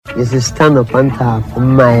is to stand up and talk for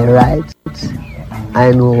my rights.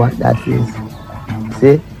 I know what that is.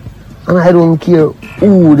 See? And I don't care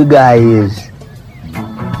who the guy is.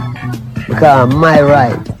 Because my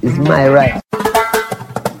right is my right.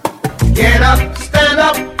 Get up, stand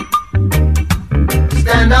up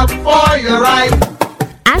for your right.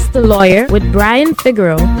 Ask the Lawyer with Brian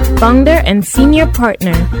Figueroa, founder and senior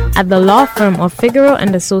partner at the law firm of Figueroa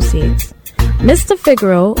and Associates. Mr.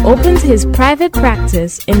 Figueroa opened his private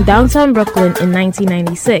practice in downtown Brooklyn in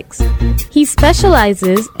 1996. He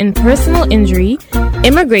specializes in personal injury,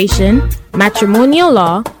 immigration, matrimonial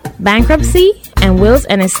law, bankruptcy, and wills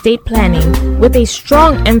and estate planning, with a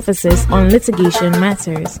strong emphasis on litigation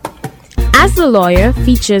matters. As the Lawyer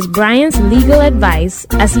features Brian's legal advice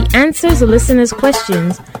as he answers listeners'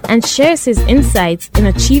 questions and shares his insights in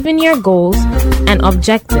achieving your goals and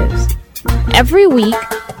objectives. Every week,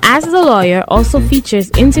 As the Lawyer also features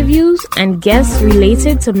interviews and guests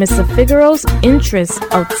related to Mr. Figueroa's interests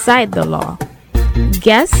outside the law.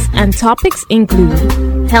 Guests and topics include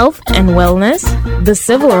health and wellness, the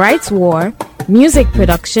civil rights war, music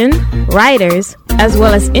production, writers, as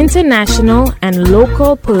well as international and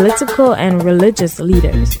local political and religious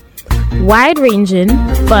leaders. Wide-ranging,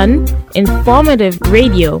 fun, informative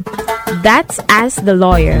radio. That's Ask the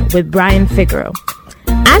Lawyer with Brian Figueroa.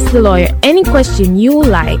 Ask the Lawyer any question you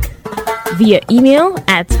like via email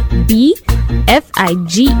at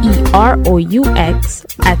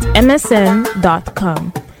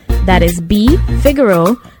bfigeroux@msn.com. That is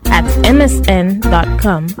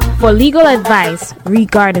bfigueroa@msn.com for legal advice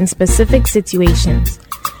regarding specific situations.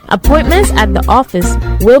 Appointments at the office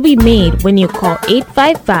will be made when you call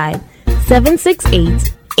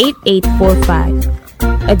 855-768-8845.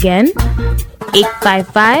 Again,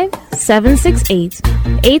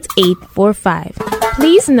 855-768-8845.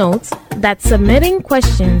 Please note that submitting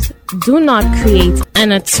questions do not create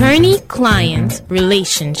an attorney-client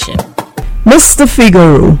relationship. Mr.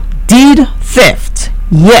 Figueroa, deed theft.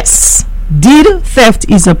 Yes, deed theft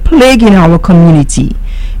is a plague in our community.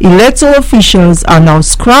 Electoral officials are now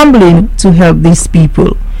scrambling to help these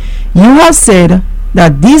people. You have said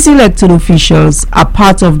that these elected officials are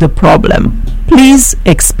part of the problem. Please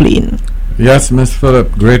explain. Yes, Ms.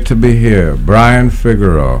 Phillip, great to be here. Brian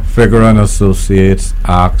Figueroa, Figueroa and Associates,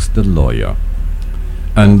 Ask the Lawyer.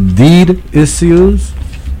 And deed issues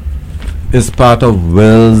is part of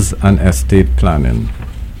wills and estate planning.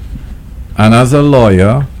 And as a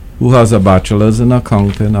lawyer who has a bachelor's in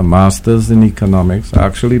accounting, a master's in economics, I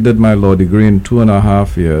actually did my law degree in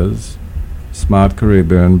 2.5 years, smart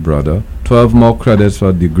Caribbean brother, 12 more credits for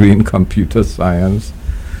a degree in computer science,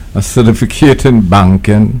 a certificate in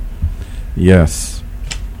banking. Yes,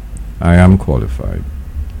 I am qualified.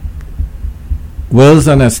 Wills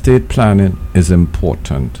and estate planning is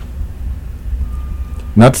important.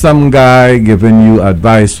 Not some guy giving you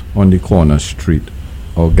advice on the corner street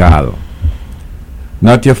or gal.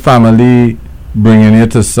 Not your family bringing you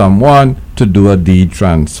to someone to do a deed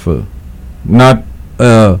transfer. Not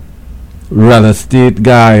a real estate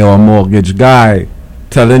guy or mortgage guy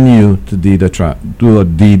telling you to do a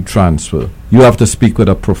deed transfer. You have to speak with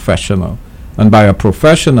a professional. And by a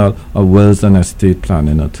professional, a wills and estate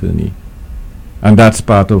planning attorney. And that's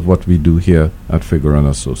part of what we do here at Figueroa and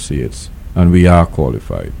Associates. And we are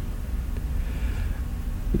qualified.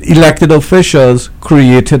 Elected officials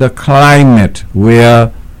created a climate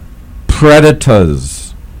where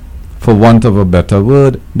predators, for want of a better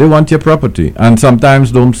word, they want your property. And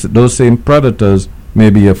sometimes those same predators may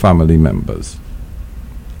be your family members.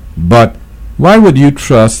 But why would you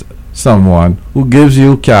trust someone who gives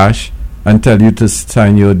you cash and tell you to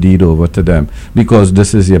sign your deed over to them because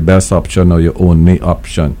this is your best option or your only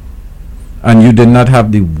option, and you did not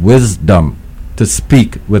have the wisdom to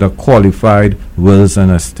speak with a qualified wills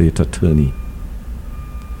and estate attorney?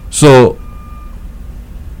 So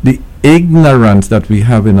the ignorance that we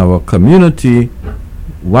have in our community,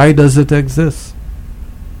 why does it exist?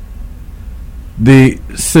 The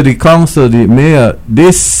city council, the mayor,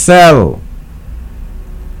 they sell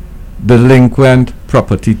delinquent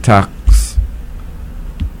property tax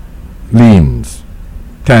liens,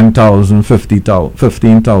 10,000, 50,000,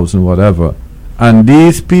 15,000, whatever. And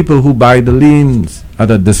these people who buy the liens at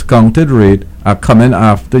a discounted rate are coming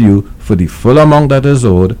after you for the full amount that is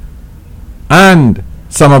owed, and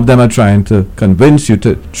some of them are trying to convince you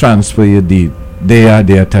to transfer your deed. They are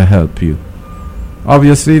there to help you.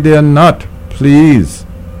 Obviously they are not. Please.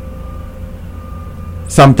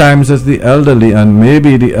 Sometimes it's the elderly, and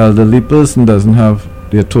maybe the elderly person doesn't have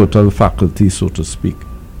their total faculty, so to speak.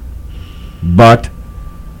 But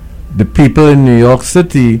the people in New York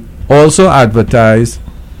City also advertise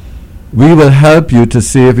we will help you to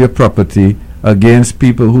save your property against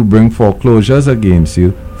people who bring foreclosures against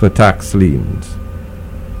you for tax liens.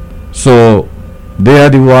 So they are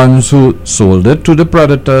the ones who sold it to the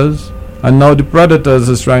predators, and now the predators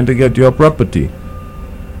is trying to get your property.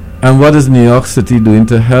 And what is New York City doing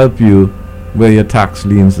to help you where your tax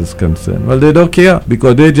liens is concerned? Well, they don't care,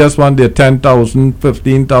 because they just want their 10,000,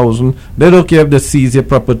 15,000. They don't care if they seize your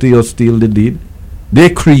property or steal the deed. They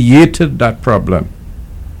created that problem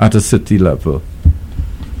at a city level.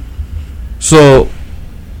 So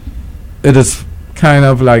it is kind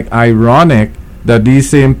of like ironic that these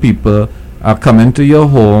same people are coming to your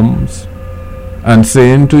homes and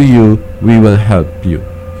saying to you, we will help you.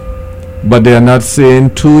 But they are not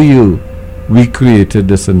saying to you, we created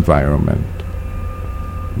this environment.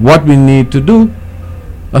 What we need to do,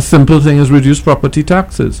 a simple thing, is reduce property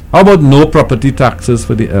taxes. How about no property taxes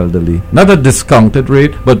for the elderly? Not a discounted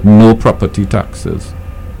rate, but no property taxes.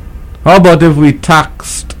 How about if we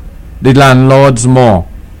taxed the landlords more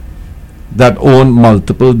that own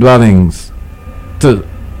multiple dwellings to,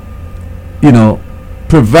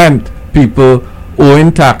 prevent people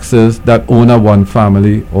owing taxes that own a one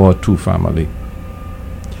family or two family?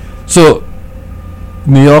 So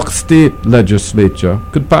New York State legislature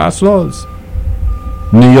could pass laws.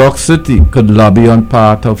 New York City could lobby on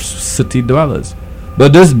part of city dwellers.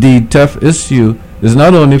 But this deed theft issue is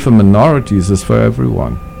not only for minorities, it's for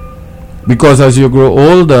everyone. Because as you grow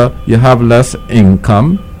older, you have less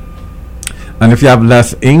income. And if you have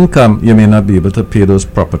less income, you may not be able to pay those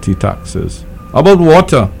property taxes. How about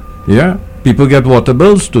water? Yeah, people get water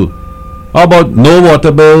bills too. How about no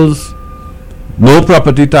water bills, no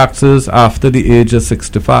property taxes after the age of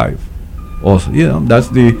 65? Or, that's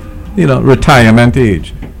the, retirement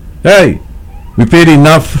age. Hey, we paid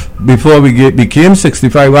enough before we became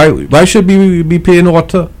 65. Why should we be paying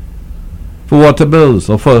water for water bills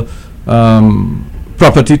or for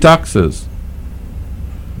property taxes?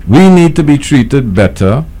 We need to be treated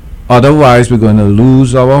better, otherwise we're going to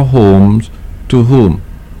lose our homes to whom?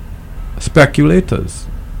 Speculators.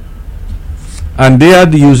 And they are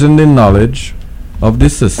using the knowledge of the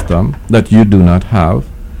system that you do not have.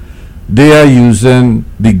 They are using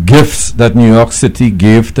the gifts that New York City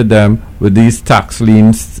gave to them with these tax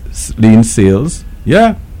lien sales.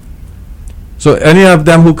 Yeah. So any of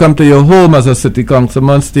them who come to your home as a city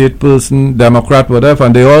councilman, state person, Democrat, whatever,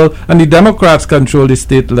 and the Democrats control the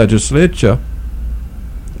state legislature,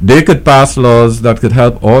 they could pass laws that could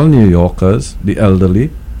help all New Yorkers, the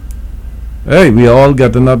elderly. Hey, we are all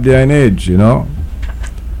getting up there in age,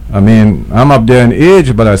 I mean, I'm up there in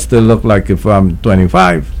age, but I still look like if I'm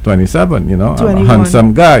 25, 27, 21. I'm a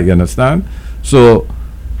handsome guy, you understand? So,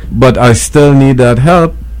 but I still need that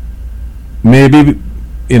help. Maybe,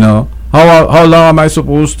 how long am I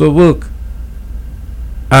supposed to work?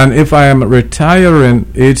 And if I am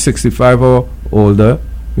retiring age 65 or older,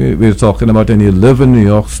 we're talking about, and you live in New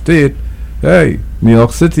York State, hey, New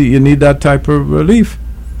York City, you need that type of relief.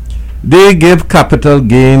 They give capital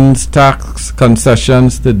gains tax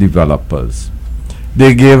concessions to developers.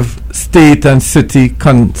 They give state and city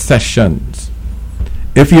concessions.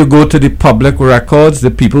 If you go to the public records, the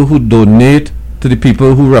people who donate to the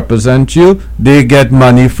people who represent you, they get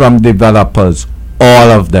money from developers, all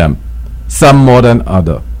of them, some more than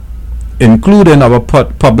other, including our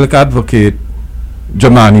public advocate,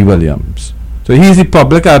 Jumaane Williams. So he's the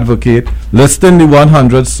public advocate listing the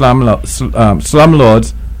 100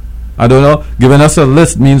 slumlords. I don't know, giving us a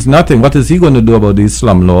list means nothing. What is he going to do about these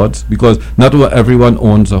slumlords? Because not everyone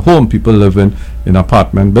owns a home. People live in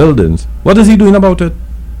apartment buildings. What is he doing about it?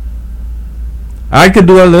 I could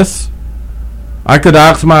do a list. I could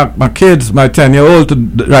ask my kids, my 10-year-old,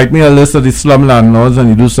 to write me a list of the slum landlords, and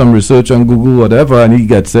he do some research on Google, whatever, and he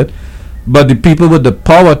gets it. But the people with the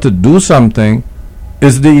power to do something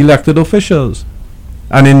is the elected officials.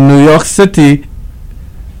 And in New York City,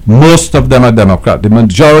 most of them are Democrat. The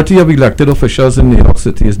majority of elected officials in New York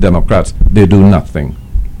City is Democrats. They do nothing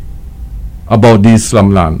about these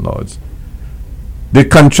slum landlords. They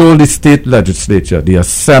control the state legislature, the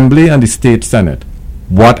assembly and the state senate.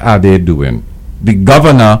 What are they doing? The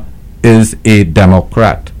governor is a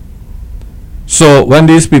Democrat. So when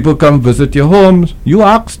these people come visit your homes, you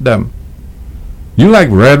ask them, you like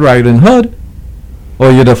Red Riding Hood or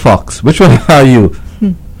you the fox? Which one are you?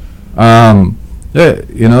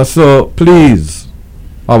 So please,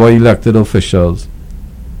 our elected officials,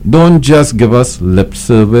 don't just give us lip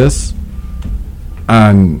service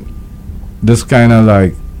and this kind of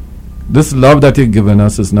like, this love that you're giving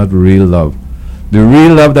us is not real love. The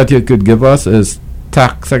real love that you could give us is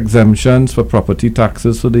tax exemptions for property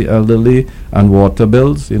taxes for the elderly and water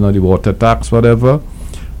bills, the water tax, whatever.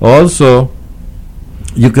 Also,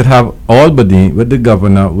 you could have Albany with the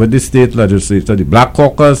governor, with the state legislature, the Black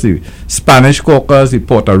Caucus, the Spanish Caucus, the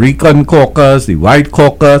Puerto Rican Caucus, the White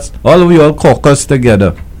Caucus, all of you all caucus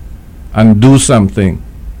together and do something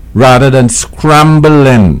rather than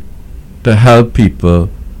scrambling to help people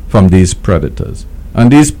from these predators.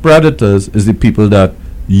 And these predators is the people that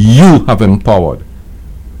you have empowered,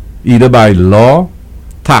 either by law,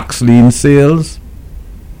 tax lien sales,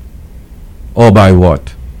 or by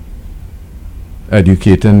what?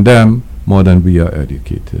 Educating them more than we are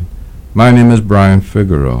educated. My name is Brian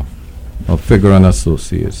Figueroa of Figueroa &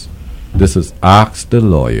 Associates. This is Ask the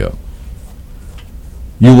Lawyer.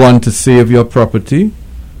 You want to save your property?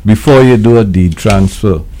 Before you do a deed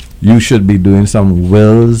transfer, you should be doing some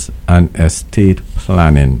wills and estate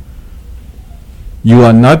planning. You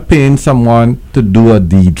are not paying someone to do a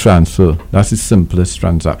deed transfer. That's the simplest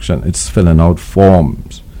transaction. It's filling out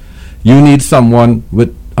forms. You need someone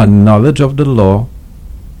with a knowledge of the law,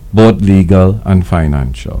 both legal and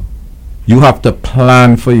financial. You have to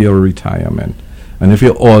plan for your retirement. And if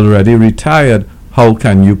you're already retired, how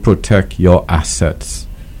can you protect your assets?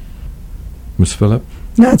 Ms. Phillip?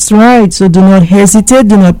 That's right. So do not hesitate,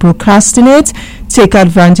 do not procrastinate. Take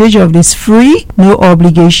advantage of this free, no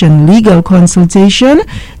obligation legal consultation.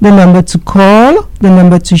 The number to call, the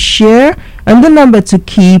number to share, and the number to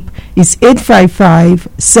keep is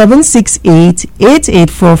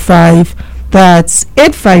 855-768-8845. That's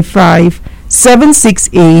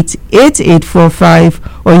 855-768-8845.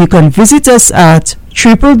 Or you can visit us at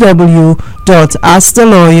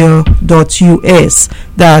www.askthelawyer.us.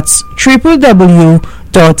 That's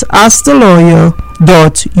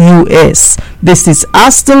www.askthelawyer.us. This is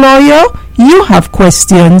Ask the Lawyer. You have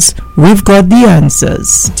questions, we've got the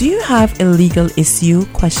answers. Do you have a legal issue,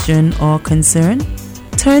 question, or concern?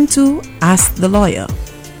 Turn to Ask the Lawyer.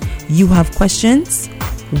 You have questions,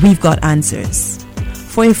 we've got answers.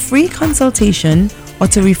 For a free consultation or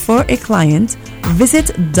to refer a client, visit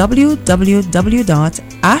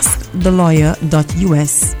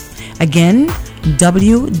www.askthelawyer.us. Again,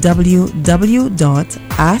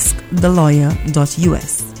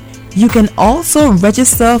 www.askthelawyer.us. You can also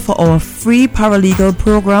register for our free paralegal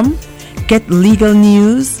program, get legal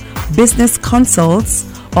news, business consults,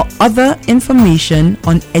 or other information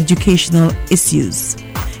on educational issues.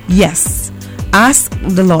 Yes, Ask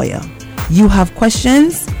the Lawyer. You have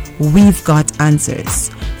questions, we've got answers.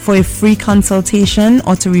 For a free consultation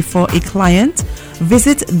or to refer a client,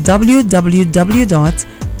 visit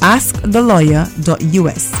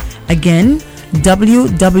www.askthelawyer.us. Again,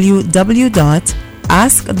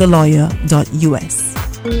 www.askthelawyer.us.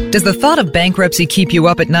 Does the thought of bankruptcy keep you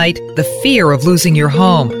up at night? The fear of losing your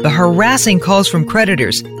home, the harassing calls from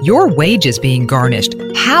creditors, your wages being garnished.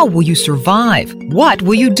 How will you survive? What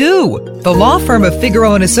will you do? The law firm of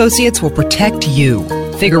Figueroa & Associates will protect you.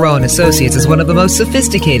 Figueroa & Associates is one of the most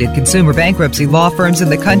sophisticated consumer bankruptcy law firms in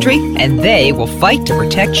the country, and they will fight to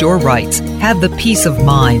protect your rights. Have the peace of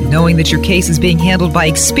mind knowing that your case is being handled by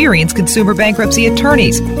experienced consumer bankruptcy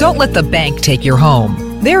attorneys. Don't let the bank take your home.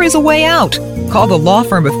 There is a way out. Call the law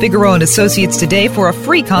firm of Figueroa & Associates today for a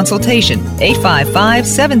free consultation.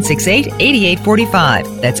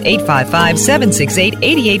 855-768-8845. That's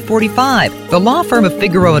 855-768-8845. The law firm of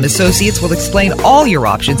Figueroa & Associates will explain all your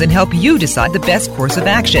options and help you decide the best course of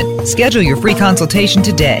action. Schedule your free consultation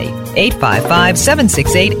today.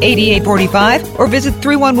 855-768-8845 or visit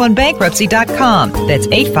 311bankruptcy.com. That's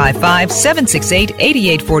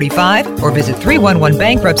 855-768-8845 or visit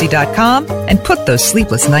 311bankruptcy.com and put those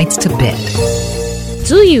sleepless nights to bed.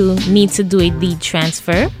 Do you need to do a deed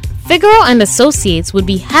transfer? Figueroa & Associates would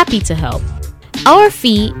be happy to help. Our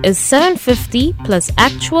fee is $750 plus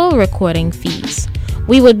actual recording fees.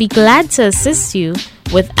 We would be glad to assist you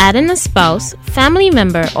with adding a spouse, family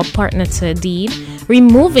member, or partner to a deed,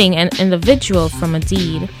 removing an individual from a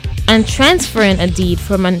deed, and transferring a deed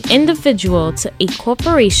from an individual to a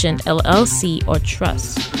corporation, LLC, or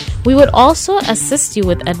trust. We would also assist you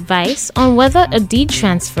with advice on whether a deed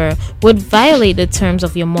transfer would violate the terms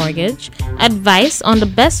of your mortgage, advice on the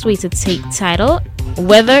best way to take title,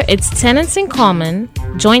 whether it's tenants in common,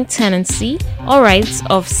 joint tenancy, or rights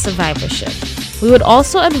of survivorship. We would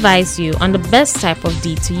also advise you on the best type of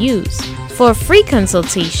deed to use. For a free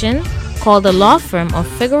consultation, call the law firm of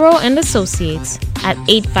Figueroa & Associates at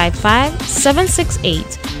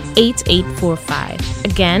 855-768-8845.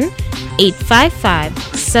 Again,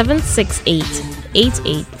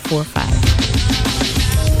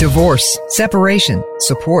 855-768-8845. Divorce, separation,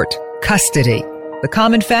 support, custody. The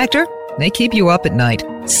common factor? They keep you up at night.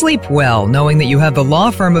 Sleep well knowing that you have the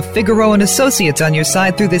law firm of Figueroa and Associates on your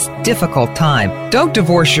side through this difficult time. Don't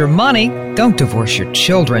divorce your money. Don't divorce your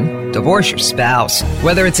children. Divorce your spouse.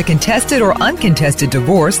 Whether it's a contested or uncontested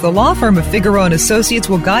divorce, the law firm of Figueroa and Associates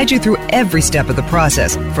will guide you through every step of the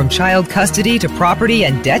process. From child custody to property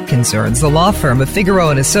and debt concerns, the law firm of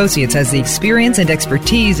Figueroa and Associates has the experience and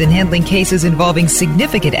expertise in handling cases involving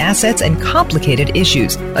significant assets and complicated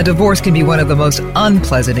issues. A divorce can be one of the most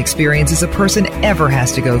unpleasant experiences a person ever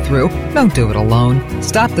has to go through. Don't do it alone.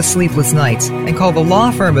 Stop the sleepless nights and call the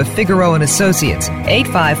law firm of Figueroa and Associates,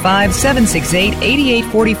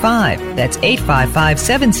 855-768-8845. That's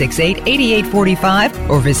 855-768-8845,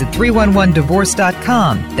 or visit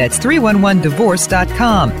 311divorce.com. That's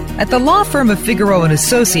 311divorce.com. At the law firm of Figueroa and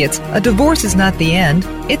Associates, a divorce is not the end,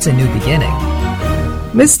 it's a new beginning.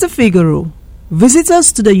 Mr. Figueroa,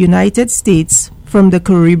 visitors to the United States from the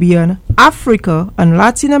Caribbean, Africa, and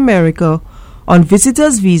Latin America on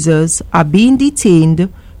visitors' visas are being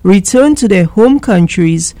detained, returned to their home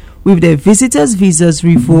countries with their visitors' visas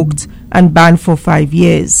revoked and banned for 5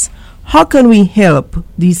 years. How can we help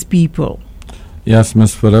these people? Yes,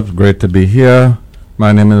 Ms. Phillips, great to be here.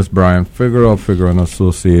 My name is Brian Figueroa, Figueroa and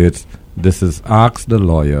Associates. This is Ask the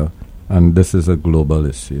Lawyer, and this is a global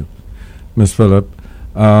issue. Ms. Phillips,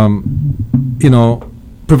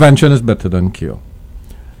 prevention is better than cure.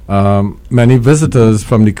 Many visitors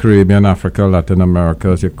from the Caribbean, Africa, Latin America,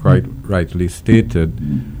 as you quite rightly stated,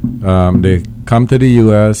 they come to the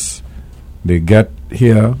U.S., they get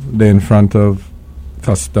here, they're in front of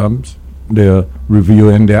customs, they're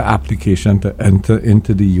reviewing their application to enter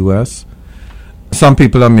into the U.S. Some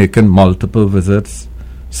people are making multiple visits.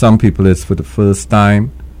 Some people it's for the first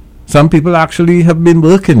time. Some people actually have been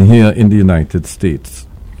working here in the United States.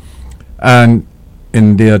 And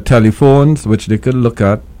in their telephones, which they could look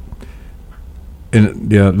at, in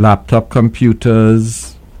their laptop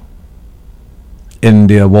computers, in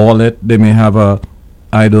their wallet, they may have a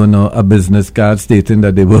business card stating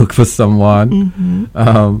that they work for someone.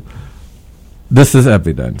 Mm-hmm. This is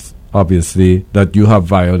evidence, obviously, that you have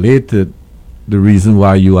violated the reason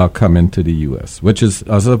why you are coming to the U.S., which is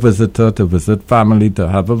as a visitor, to visit family, to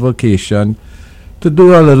have a vacation, to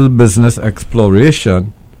do a little business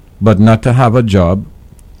exploration, but not to have a job,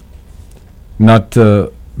 not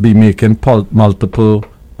to be making multiple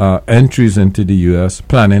entries into the U.S.,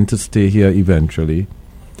 planning to stay here eventually.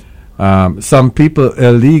 Some people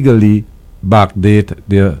illegally backdate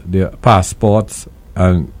their passports,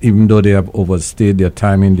 and even though they have overstayed their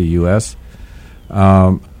time in the U.S.,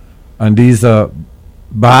 and these are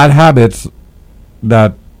bad habits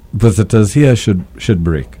that visitors here should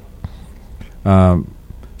break.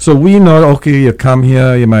 So we know, okay, you come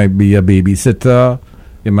here, you might be a babysitter,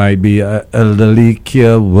 you might be an elderly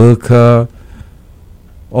care worker,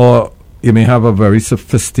 or you may have a very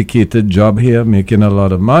sophisticated job here, making a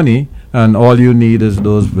lot of money, and all you need is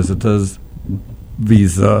those visitors'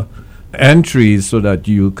 visa entries so that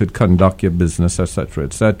you could conduct your business, etc.,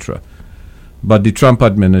 etc. But the Trump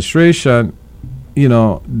administration,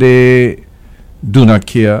 they do not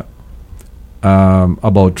care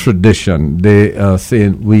about tradition. They are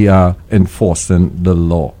saying we are enforcing the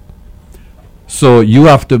law. So you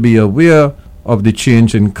have to be aware of the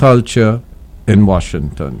change in culture in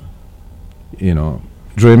Washington.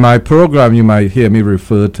 During my program, you might hear me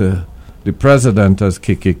refer to the president as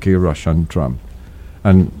KKK Russian Trump.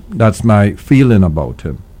 And that's my feeling about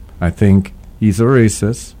him. I think he's a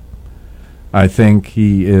racist. I think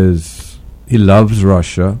he loves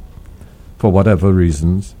Russia for whatever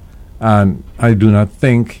reasons. And I do not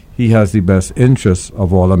think he has the best interests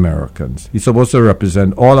of all Americans. He's supposed to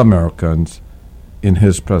represent all Americans in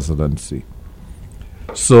his presidency.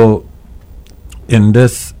 So in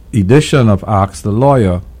this edition of Ask the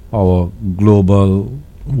Lawyer, our global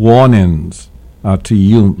warnings are to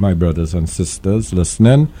you, my brothers and sisters,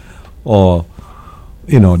 listening or,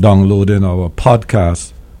 downloading our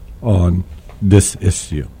podcast on this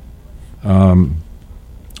issue.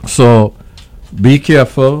 So be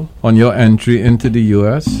careful on your entry into the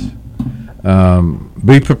U.S.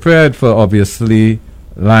 Be prepared for, obviously,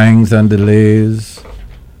 lines and delays.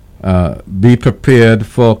 Be prepared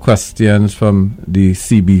for questions from the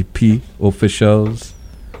CBP officials.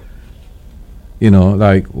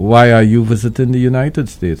 Like, why are you visiting the United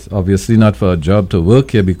States? Obviously not for a job, to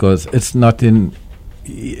work here, because it's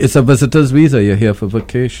a visitor's visa. You're here for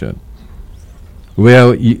vacation. Where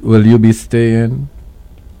will you be staying?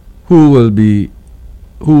 Who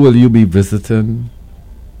will you be visiting?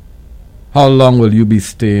 How long will you be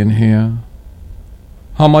staying here?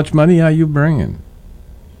 How much money are you bringing?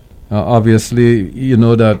 Obviously, you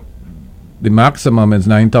know that the maximum is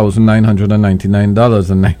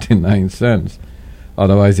 $9,999.99.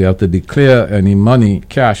 Otherwise, you have to declare any money,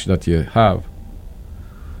 cash that you have.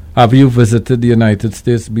 Have you visited the United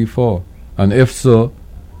States before? And if so,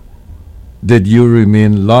 did you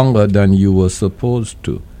remain longer than you were supposed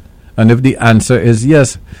to? And if the answer is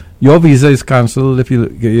yes, your visa is cancelled if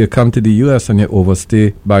you come to the U.S. and you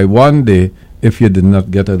overstay by 1 day if you did not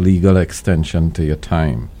get a legal extension to your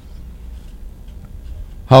time.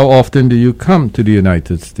 How often do you come to the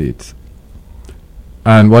United States?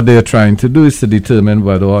 And what they are trying to do is to determine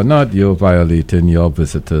whether or not you're violating your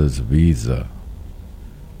visitor's visa.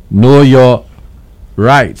 Know your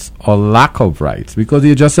rights or lack of rights, because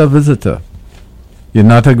you're just a visitor. You're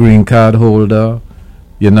not a green card holder.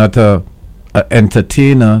 You're not a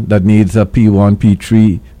entertainer that needs a P1,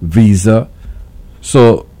 P3 visa.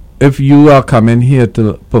 So if you are coming here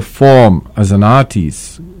to perform as an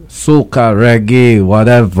artist, soca, reggae,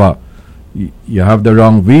 whatever, you have the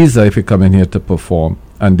wrong visa if you come in here to perform,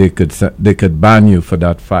 and they could ban you for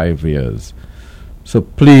that 5 years. So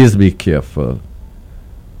please be careful.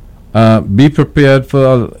 Be prepared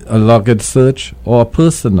for a luggage search or a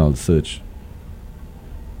personal search.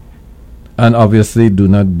 And obviously do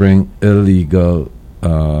not bring illegal,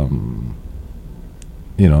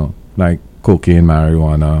 like cocaine,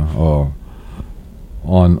 marijuana, or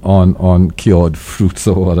on cured fruits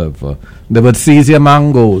or whatever. They would seize your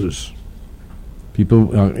mangoes. People,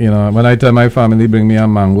 when I tell my family, bring me a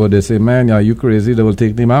mango, they say, man, are you crazy? They will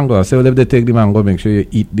take the mango. I say, well, if they take the mango, make sure you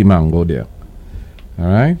eat the mango there. All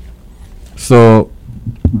right? So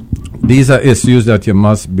these are issues that you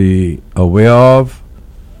must be aware of.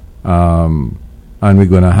 And we're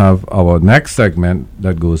going to have our next segment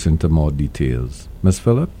that goes into more details. Ms.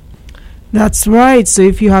 Phillip? That's right. So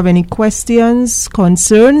if you have any questions,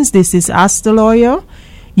 concerns, this is Ask the Lawyer.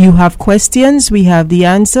 You have questions, we have the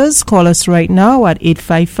answers. Call us right now at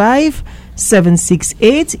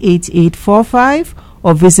 855-768-8845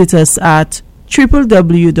 or visit us at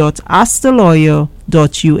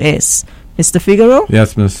www.askthelawyer.us. Mr. Figaro?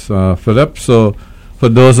 Yes, Ms. Phillip. So for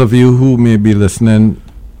those of you who may be listening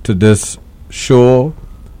to this show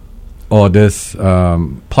or this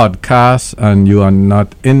podcast and you are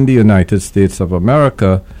not in the United States of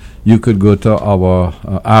America, you could go to our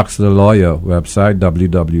Ask the Lawyer website,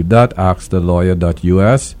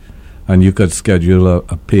 www.askthelawyer.us, and you could schedule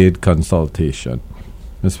a paid consultation.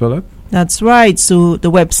 Ms. Phillip? That's right. So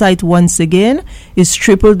the website once again is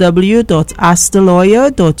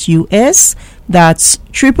www.askthelawyer.us. That's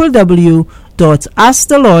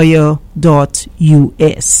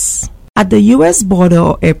www.askthelawyer.us. At the U.S. border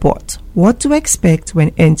or airport, what to expect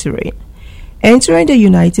when entering? Entering the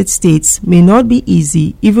United States may not be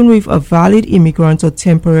easy even with a valid immigrant or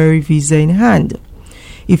temporary visa in hand.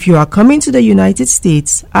 If you are coming to the United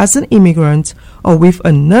States as an immigrant or with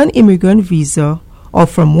a non-immigrant visa or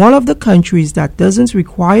from one of the countries that doesn't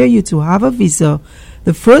require you to have a visa,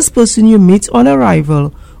 the first person you meet on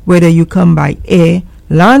arrival, whether you come by air,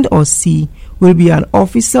 land or sea, will be an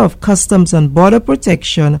officer of Customs and Border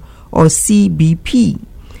Protection or CBP.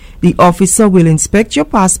 The officer will inspect your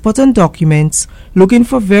passport and documents, looking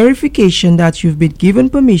for verification that you've been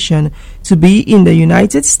given permission to be in the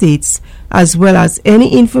United States, as well as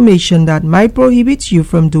any information that might prohibit you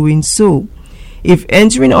from doing so. If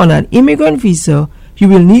entering on an immigrant visa, you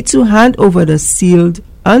will need to hand over the sealed,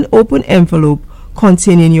 unopened envelope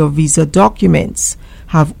containing your visa documents.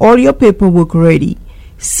 Have all your paperwork ready.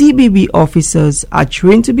 CBP officers are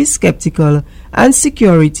trained to be skeptical, and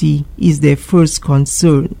security is their first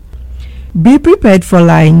concern. Be prepared for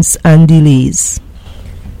lines and delays.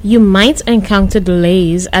 You might encounter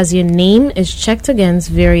delays as your name is checked against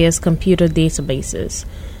various computer databases.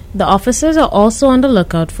 The officers are also on the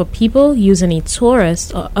lookout for people using a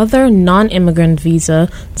tourist or other non-immigrant visa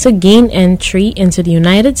to gain entry into the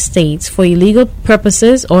United States for illegal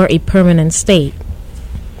purposes or a permanent stay.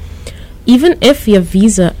 Even if your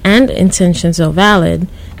visa and intentions are valid,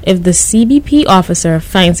 if the CBP officer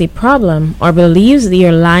finds a problem or believes that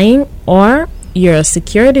you're lying or you're a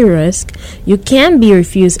security risk, you can be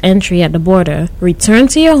refused entry at the border, returned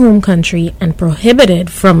to your home country, and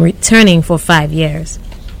prohibited from returning for 5 years.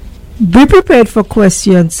 Be prepared for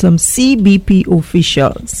questions from CBP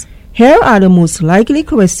officials. Here are the most likely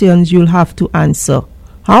questions you'll have to answer.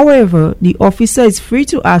 However, the officer is free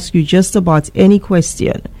to ask you just about any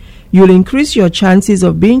question. You'll increase your chances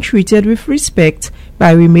of being treated with respect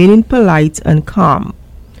by remaining polite and calm.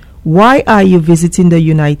 Why are you visiting the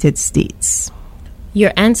United States?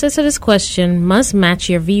 Your answer to this question must match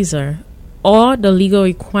your visa or the legal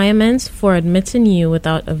requirements for admitting you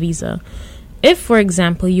without a visa. If, for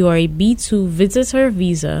example, you are a B2 visitor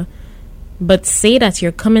visa, but say that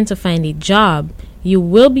you're coming to find a job, you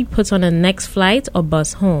will be put on the next flight or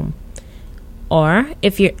bus home. Or,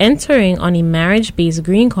 if you're entering on a marriage-based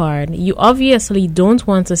green card, you obviously don't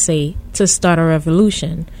want to say, to start a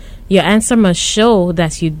revolution. Your answer must show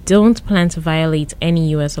that you don't plan to violate any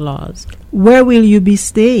U.S. laws. Where will you be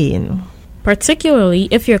staying? Particularly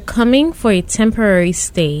if you're coming for a temporary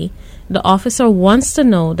stay, the officer wants to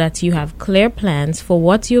know that you have clear plans for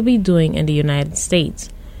what you'll be doing in the United States.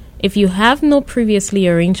 If you have no previously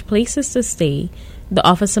arranged places to stay, the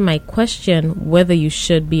officer might question whether you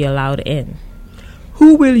should be allowed in.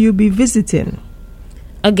 Who will you be visiting?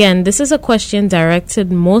 Again, this is a question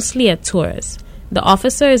directed mostly at tourists. The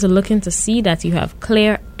officer is looking to see that you have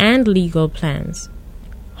clear and legal plans.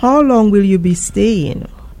 How long will you be staying?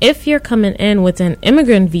 If you're coming in with an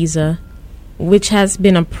immigrant visa, which has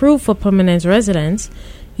been approved for permanent residence,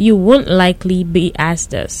 you won't likely be asked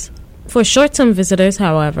this. For short-term visitors,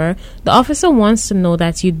 however, the officer wants to know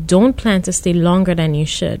that you don't plan to stay longer than you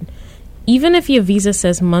should. Even if your visa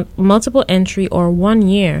says multiple entry or 1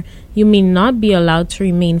 year, you may not be allowed to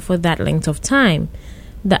remain for that length of time.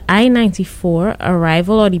 The I-94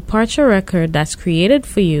 arrival or departure record that's created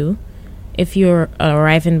for you, if you're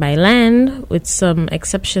arriving by land, with some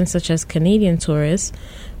exceptions such as Canadian tourists,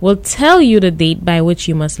 will tell you the date by which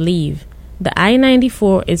you must leave. The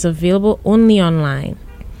I-94 is available only online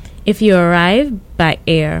if you arrive by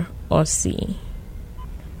air or sea.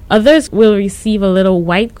 Others will receive a little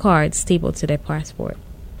white card stapled to their passport.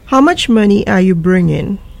 How much money are you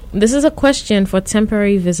bringing? This is a question for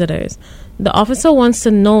temporary visitors. The officer wants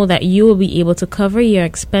to know that you will be able to cover your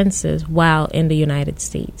expenses while in the United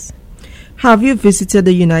States. Have you visited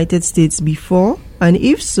the United States before? And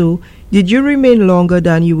if so, did you remain longer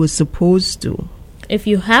than you were supposed to? If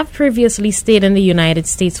you have previously stayed in the United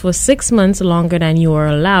States for 6 months longer than you are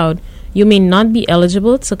allowed, you may not be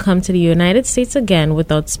eligible to come to the United States again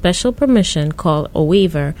without special permission called a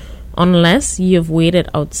waiver, unless you've waited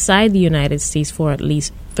outside the United States for at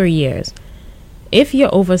least 3 years. If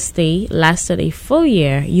your overstay lasted a full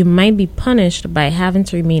year, you might be punished by having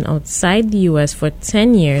to remain outside the U.S. for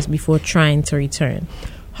 10 years before trying to return.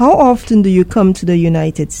 How often do you come to the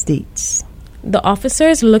United States? The officer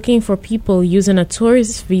is looking for people using a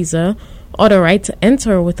tourist visa or the right to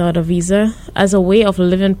enter without a visa as a way of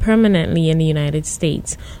living permanently in the United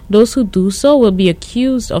States. Those who do so will be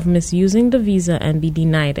accused of misusing the visa and be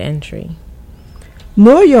denied entry.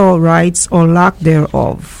 Know your rights or lack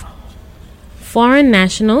thereof. Foreign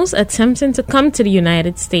nationals attempting to come to the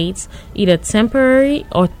United States, either temporary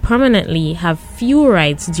or permanently, have few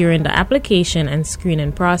rights during the application and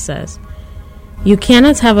screening process. You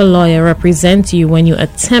cannot have a lawyer represent you when you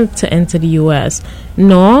attempt to enter the U.S.,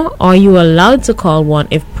 nor are you allowed to call one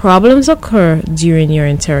if problems occur during your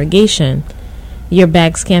interrogation. Your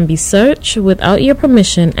bags can be searched without your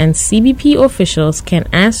permission, and CBP officials can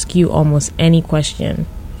ask you almost any question.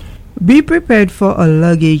 Be prepared for a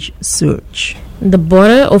luggage search. The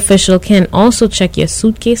border official can also check your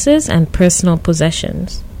suitcases and personal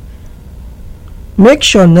possessions. Make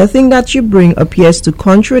sure nothing that you bring appears to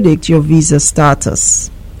contradict your visa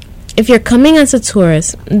status. If you're coming as a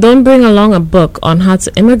tourist, don't bring along a book on how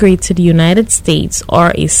to immigrate to the United States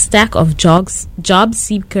or a stack of job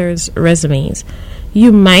seekers' resumes.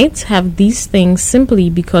 You might have these things simply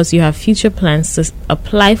because you have future plans to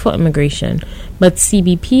apply for immigration, but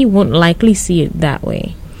CBP won't likely see it that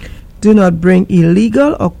way. Do not bring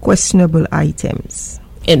illegal or questionable items.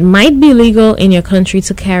 It might be legal in your country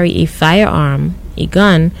to carry a firearm, a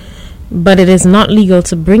gun, but it is not legal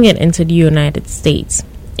to bring it into the United States.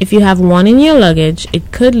 If you have one in your luggage,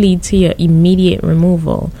 it could lead to your immediate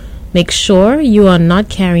removal. Make sure you are not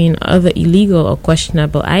carrying other illegal or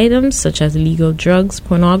questionable items such as illegal drugs,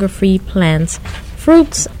 pornography, plants,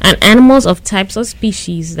 fruits, and animals of types or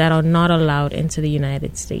species that are not allowed into the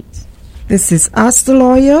United States. This is Ask the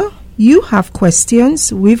Lawyer. You have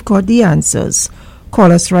questions, we've got the answers.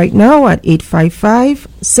 Call us right now at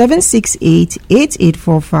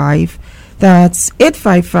 855-768-8845. That's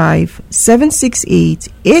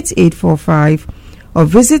 855-768-8845. Or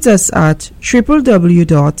visit us at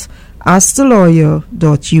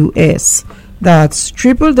www.askthelawyer.us. That's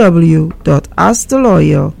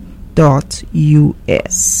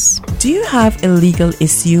www.askthelawyer.us. Do you have a legal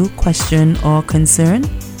issue, question, or concern?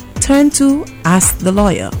 Turn to Ask the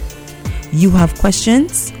Lawyer. You have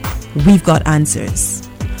questions? We've got answers.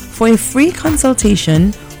 For a free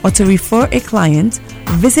consultation or to refer a client,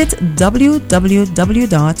 visit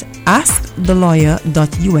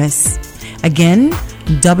www.askthelawyer.us. Again,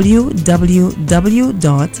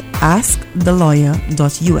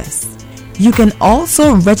 www.askthelawyer.us. You can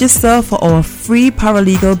also register for our free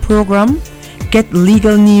paralegal program. get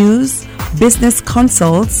legal news, business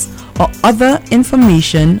consults, or other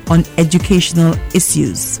information on educational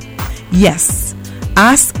issues. Yes,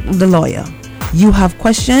 ask the lawyer. You have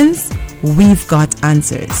questions? We've got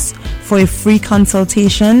answers. For a free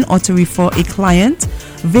consultation or to refer a client,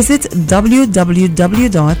 visit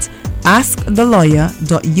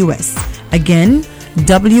www.askthelawyer.us. Again,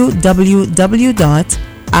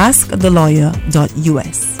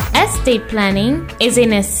 www.askthelawyer.us. Estate planning is a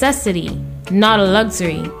necessity, not a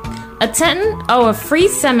luxury. Attend our free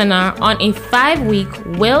seminar on a 5-week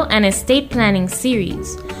will and estate planning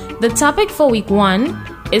series. The topic for week 1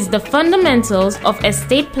 is the fundamentals of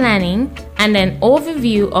estate planning and an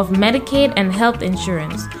overview of Medicaid and health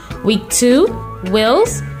insurance. Week 2,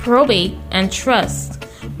 wills, probate, and trust.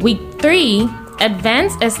 Week 3,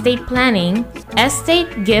 advanced estate planning,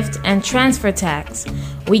 estate, gift, and transfer tax.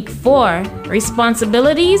 Week 4,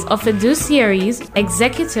 responsibilities of fiduciaries,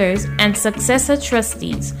 executors, and successor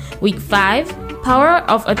trustees. Week 5, power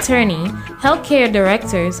of attorney, healthcare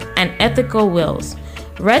directors, and ethical wills.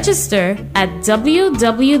 Register at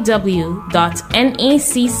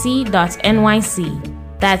www.nacc.nyc.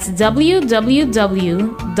 That's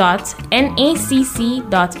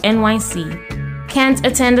www.nacc.nyc. Can't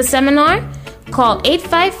attend the seminar? Call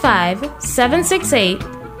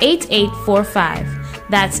 855-768-8845.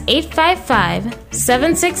 That's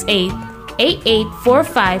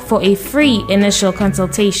 855-768-8845 for a free initial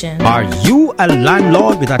consultation. Are you a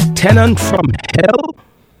landlord with a tenant from hell?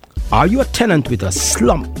 Are you a tenant with a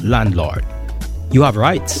slump landlord? You have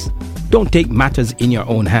rights. Don't take matters in your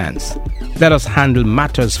own hands. Let us handle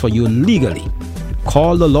matters for you legally.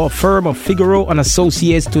 Call the law firm of Figaro and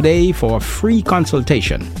Associates today for a free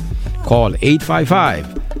consultation. Call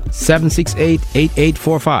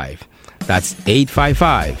 855-768-8845. That's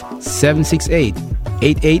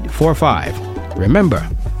 855-768-8845. Remember,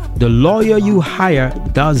 the lawyer you hire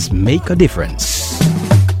does make a difference.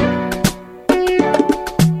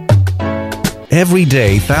 Every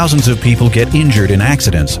day, thousands of people get injured in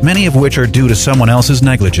accidents, many of which are due to someone else's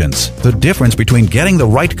negligence. The difference between getting the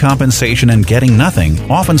right compensation and getting nothing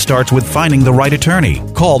often starts with finding the right attorney.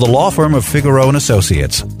 Call the law firm of Figaro and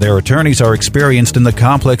Associates. Their attorneys are experienced in the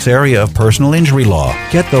complex area of personal injury law.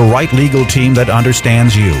 Get the right legal team that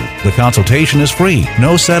understands you. The consultation is free,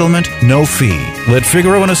 no settlement, no fee. Let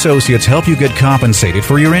Figaro and Associates help you get compensated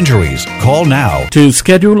for your injuries. Call now. To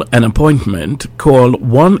schedule an appointment, call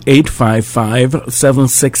 1-855-768-8845.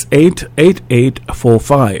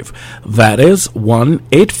 That is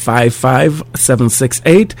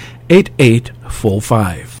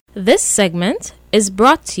 1-855-768-8845. This segment is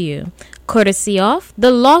brought to you courtesy of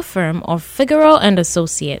the law firm of Figaro and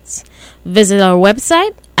Associates. Visit our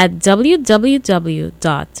website at www.falaw.us.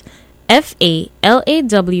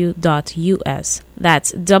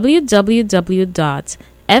 That's www.falaw.us.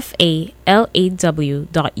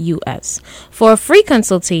 For a free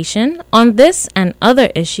consultation on this and other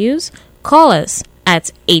issues, call us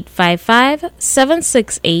at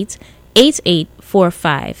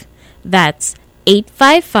 855-768-8845. That's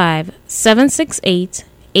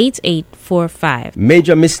 855-768-8845.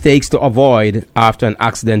 Major mistakes to avoid after an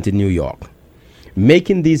accident in New York.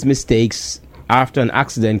 Making these mistakes after an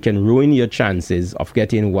accident can ruin your chances of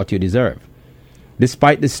getting what you deserve.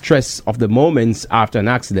 Despite the stress of the moments after an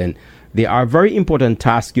accident, there are very important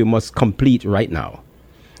tasks you must complete right now.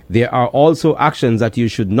 There are also actions that you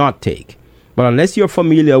should not take. But unless you're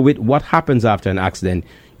familiar with what happens after an accident,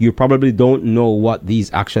 you probably don't know what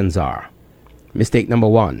these actions are. Mistake number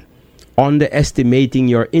 1, underestimating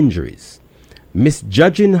your injuries.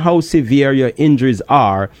 Misjudging how severe your injuries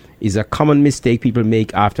are is a common mistake people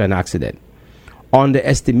make after an accident.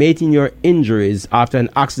 Underestimating your injuries after an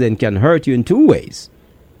accident can hurt you in 2 ways.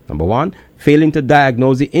 Number 1, failing to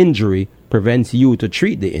diagnose the injury prevents you to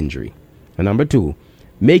treat the injury. And number 2,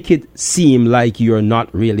 make it seem like you're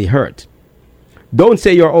not really hurt. Don't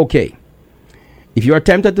say you're okay. If you're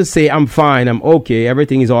tempted to say, I'm fine, I'm okay,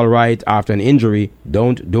 everything is all right after an injury,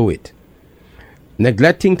 don't do it.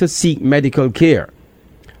 Neglecting to seek medical care.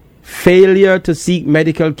 Failure to seek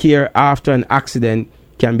medical care after an accident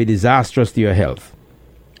can be disastrous to your health.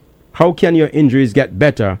 How can your injuries get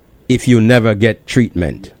better if you never get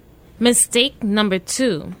treatment? Mistake number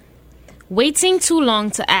 2, waiting too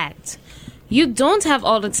long to act. You don't have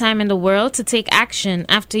all the time in the world to take action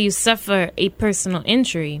after you suffer a personal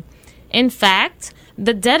injury. In fact,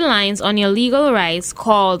 the deadlines on your legal rights,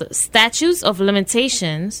 called statutes of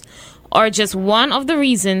limitations, are just one of the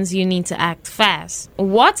reasons you need to act fast.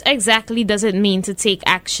 What exactly does it mean to take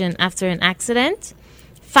action after an accident?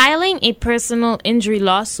 Filing a personal injury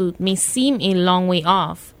lawsuit may seem a long way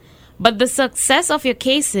off, But the success of your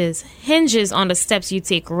cases hinges on the steps you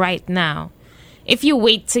take right now. If you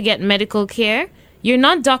wait to get medical care, you're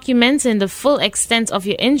not documenting the full extent of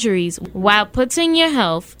your injuries while putting your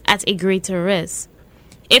health at a greater risk.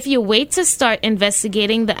 If you wait to start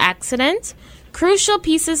investigating the accident, crucial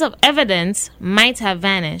pieces of evidence might have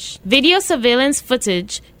vanished. Video surveillance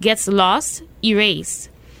footage gets lost, erased.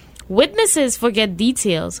 Witnesses forget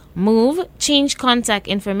details, move, change contact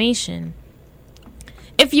information.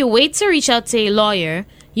 If you wait to reach out to a lawyer,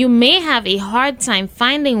 you may have a hard time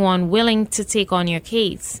finding one willing to take on your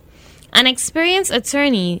case. An experienced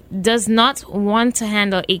attorney does not want to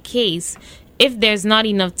handle a case if there's not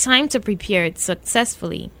enough time to prepare it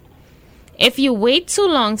successfully. If you wait too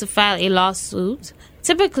long to file a lawsuit,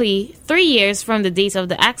 typically 3 years from the date of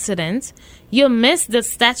the accident, you'll miss the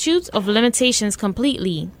statute of limitations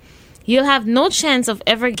completely. You'll have no chance of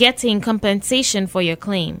ever getting compensation for your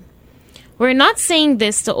claim. We're not saying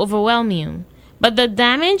this to overwhelm you, but the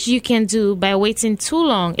damage you can do by waiting too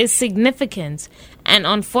long is significant, and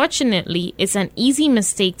unfortunately, it's an easy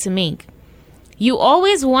mistake to make. You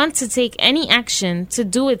always want to take any action to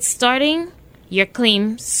do it starting your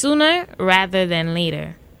claim sooner rather than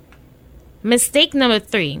later. Mistake number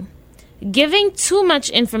 3. Giving too much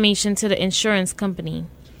information to the insurance company.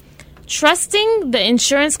 Trusting the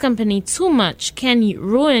insurance company too much can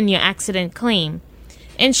ruin your accident claim.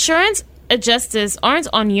 Insurance adjusters aren't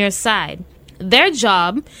on your side. Their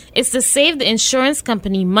job is to save the insurance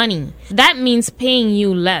company money. That means paying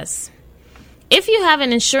you less. If you have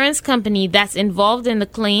an insurance company that's involved in the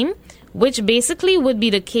claim, which basically would be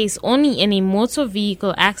the case only in a motor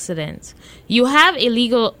vehicle accident, you have a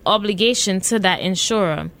legal obligation to that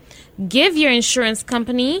insurer. Give your insurance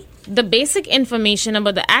company the basic information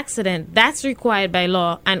about the accident that's required by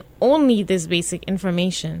law, and only this basic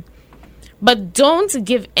information. But don't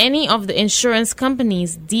give any of the insurance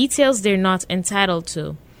companies details they're not entitled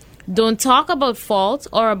to. Don't talk about fault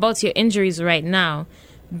or about your injuries right now.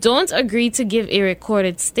 Don't agree to give a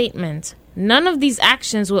recorded statement. None of these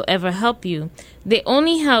actions will ever help you. They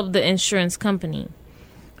only help the insurance company.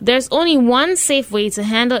 There's only one safe way to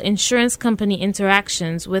handle insurance company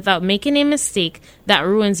interactions without making a mistake that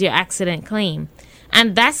ruins your accident claim,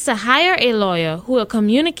 and that's to hire a lawyer who will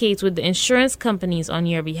communicate with the insurance companies on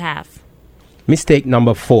your behalf. Mistake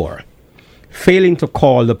number 4. Failing to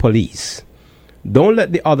call the police. Don't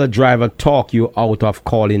let the other driver talk you out of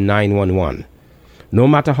calling 911. No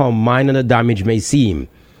matter how minor the damage may seem,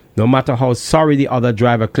 no matter how sorry the other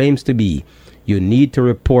driver claims to be, you need to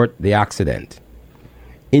report the accident.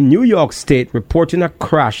 In New York State, reporting a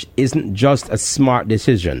crash isn't just a smart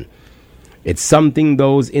decision. It's something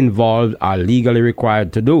those involved are legally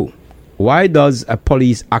required to do. Why does a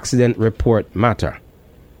police accident report matter?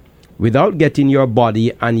 Without getting your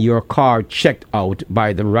body and your car checked out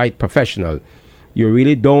by the right professional, you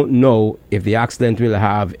really don't know if the accident will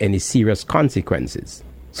have any serious consequences.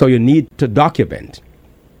 So you need to document.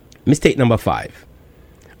 Mistake number 5.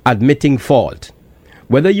 Admitting fault.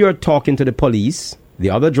 Whether you're talking to the police, the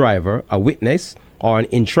other driver, a witness, or an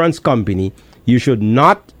insurance company, you should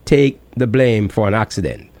not take the blame for an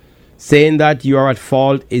accident. Saying that you are at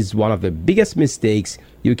fault is one of the biggest mistakes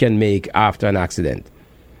you can make after an accident,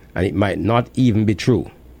 and it might not even be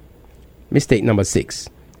true. Mistake number 6.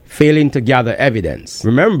 Failing to gather evidence.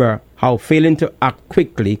 Remember how failing to act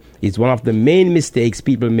quickly is one of the main mistakes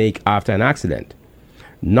people make after an accident.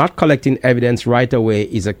 Not collecting evidence right away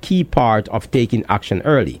is a key part of taking action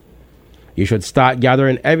early. You should start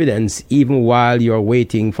gathering evidence even while you're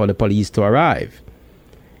waiting for the police to arrive.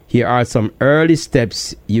 Here are some early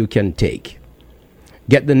steps you can take.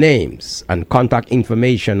 Get the names and contact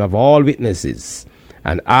information of all witnesses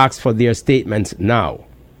and ask for their statements now.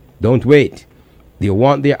 Don't wait. They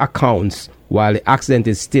want their accounts while the accident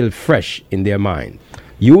is still fresh in their mind.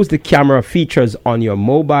 Use the camera features on your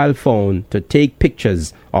mobile phone to take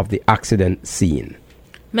pictures of the accident scene.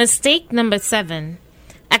 Mistake number 7.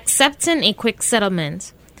 Accepting a quick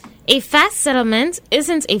settlement. A fast settlement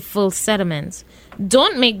isn't a full settlement.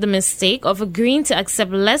 Don't make the mistake of agreeing to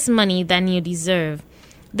accept less money than you deserve.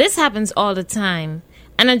 This happens all the time.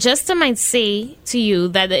 An adjuster might say to you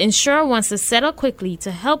that the insurer wants to settle quickly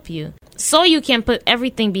to help you, so you can put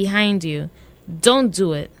everything behind you. Don't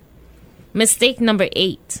do it. Mistake number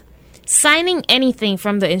 8. Signing anything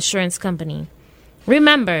from the insurance company.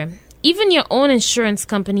 Remember, even your own insurance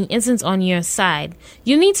company isn't on your side.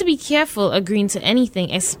 You need to be careful agreeing to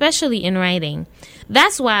anything, especially in writing.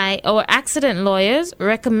 That's why our accident lawyers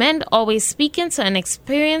recommend always speaking to an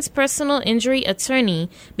experienced personal injury attorney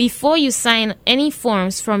before you sign any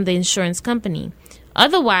forms from the insurance company.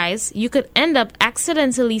 Otherwise, you could end up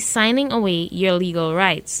accidentally signing away your legal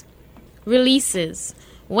rights. Releases.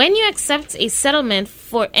 When you accept a settlement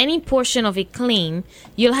for any portion of a claim,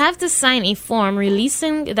 you'll have to sign a form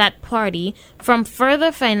releasing that party from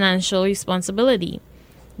further financial responsibility.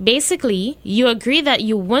 Basically, you agree that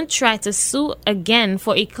you won't try to sue again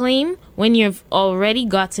for a claim when you've already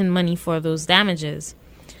gotten money for those damages.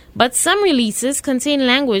 But some releases contain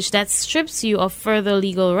language that strips you of further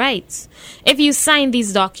legal rights. If you sign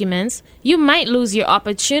these documents, you might lose your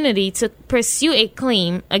opportunity to pursue a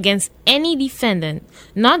claim against any defendant,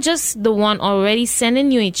 not just the one already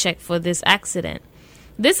sending you a check for this accident.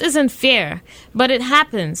 This isn't fair, but it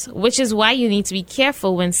happens, which is why you need to be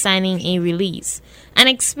careful when signing a release. An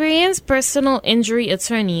experienced personal injury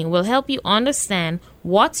attorney will help you understand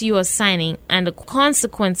what you are signing and the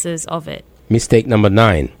consequences of it. Mistake number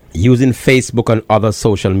 9. Using Facebook and other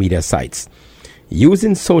social media sites.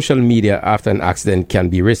 Using social media after an accident can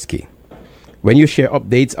be risky. When you share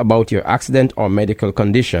updates about your accident or medical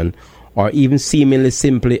condition, or even seemingly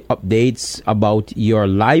simply updates about your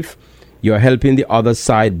life, you're helping the other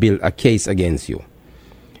side build a case against you.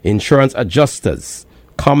 Insurance adjusters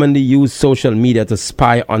commonly use social media to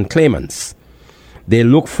spy on claimants. They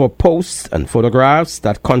look for posts and photographs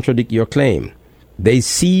that contradict your claim. They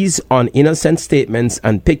seize on innocent statements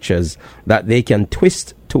and pictures that they can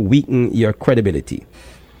twist to weaken your credibility.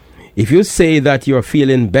 If you say that you're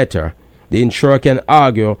feeling better, the insurer can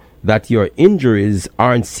argue that your injuries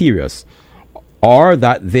aren't serious or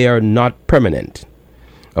that they're not permanent.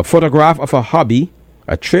 A photograph of a hobby,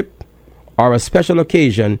 a trip, or a special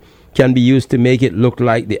occasion can be used to make it look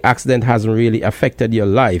like the accident hasn't really affected your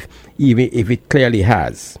life, even if it clearly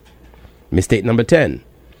has. Mistake number 10.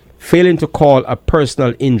 Failing to call a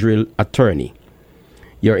personal injury attorney.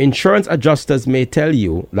 Your insurance adjusters may tell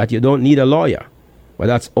you that you don't need a lawyer, but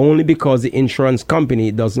that's only because the insurance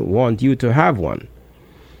company doesn't want you to have one.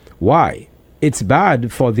 Why? It's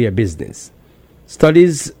bad for their business.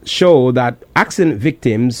 Studies show that accident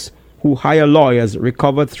victims who hire lawyers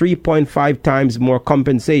recover 3.5 times more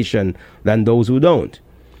compensation than those who don't.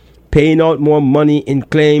 Paying out more money in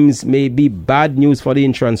claims may be bad news for the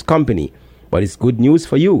insurance company, but it's good news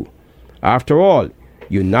for you. After all,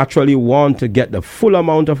 you naturally want to get the full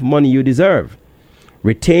amount of money you deserve.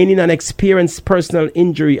 Retaining an experienced personal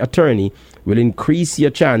injury attorney will increase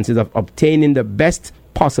your chances of obtaining the best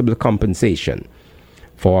possible compensation.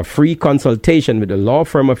 For a free consultation with the law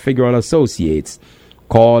firm of Figueroa & Associates,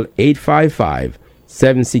 call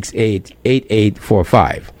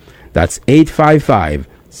 855-768-8845. That's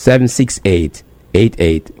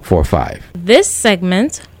 855-768-8845. This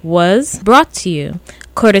segment was brought to you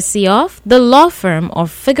courtesy of the law firm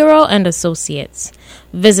of Figueroa & Associates.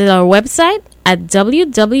 Visit our website at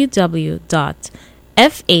www.falaw.us.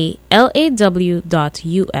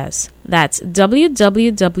 That's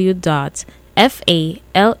www.falaw.us.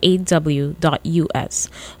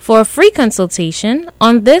 For a free consultation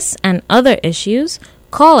on this and other issues,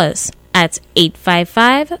 call us at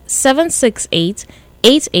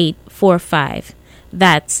 855-768-8845.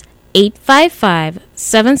 That's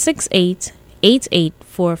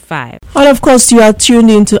 855-768-8845. And of course, you are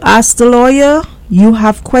tuned in to Ask the Lawyer. You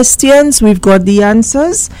have questions, we've got the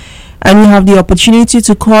answers, and you have the opportunity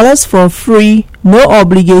to call us for a free, no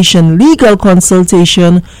obligation legal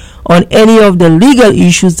consultation on any of the legal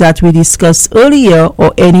issues that we discussed earlier,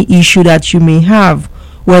 or any issue that you may have,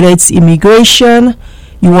 whether it's immigration,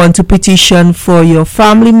 you want to petition for your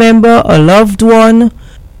family member or loved one,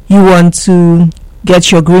 you want to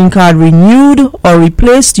get your green card renewed or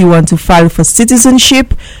replaced, you want to file for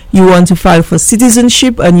citizenship,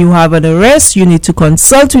 and you have an arrest, you need to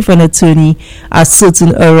consult with an attorney, as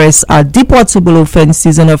certain arrests are deportable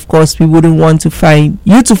offenses, and of course we wouldn't want to find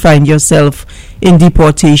yourself in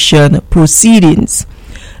deportation proceedings.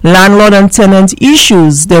 Landlord and tenant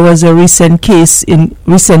issues. There was a recent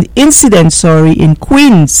incident in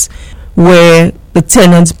Queens where the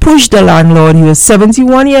tenant pushed the landlord. He was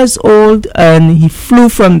 71 years old and he flew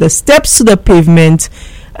from the steps to the pavement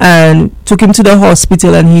and took him to the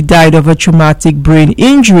hospital, and he died of a traumatic brain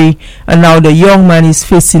injury, and now the young man is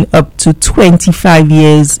facing up to 25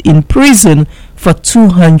 years in prison for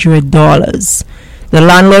 $200. The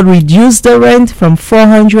landlord reduced the rent from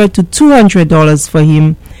 $400 to $200 for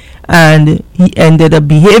him, and he ended up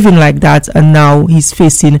behaving like that, and now he's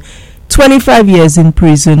facing 25 years in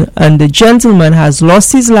prison, and the gentleman has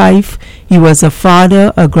lost his life. He was a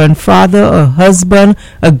father, a grandfather, a husband,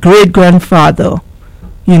 a great-grandfather.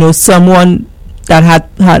 Someone that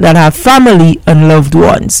had family and loved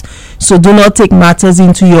ones. So do not take matters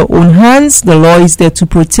into your own hands. The law is there to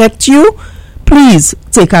protect you. Please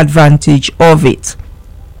take advantage of it.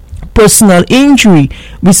 Personal injury.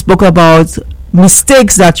 We spoke about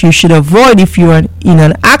mistakes that you should avoid if you are in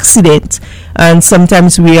an accident. And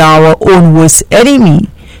sometimes we are our own worst enemy.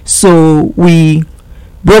 So we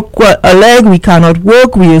broke a leg, we cannot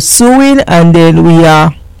work, we are suing, and then we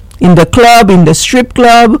are in the club, in the strip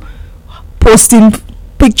club, posting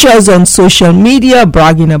pictures on social media,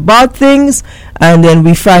 bragging about things, and then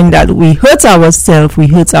we find that we hurt ourselves, we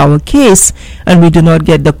hurt our case, and we do not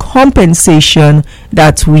get the compensation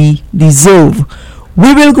that we deserve.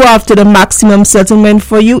 We will go after the maximum settlement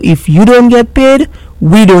for you. If you don't get paid,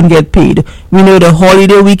 we don't get paid. We know the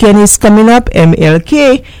holiday weekend is coming up,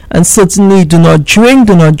 MLK, and certainly do not drink,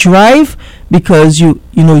 do not drive, because you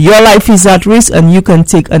know your life is at risk, and you can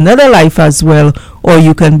take another life as well, or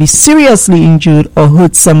you can be seriously injured or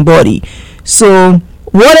hurt somebody. So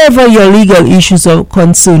whatever your legal issues are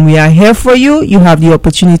concerned, we are here for you. You have the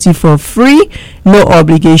opportunity for free, no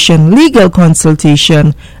obligation legal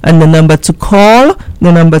consultation, and the number to call,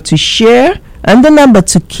 the number to share, and the number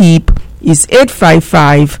to keep is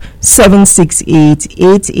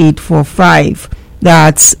 855-768-8845.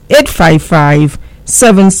 That's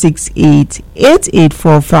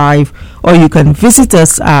 855-768-8845, or you can visit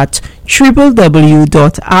us at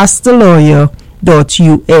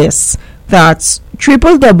www.askthelawyer.us. That's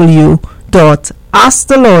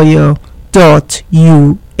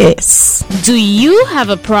www.askthelawyer.us. Do you have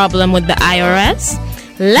a problem with the IRS?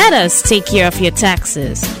 Let us take care of your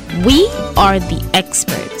taxes. We are the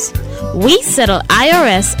experts. We settle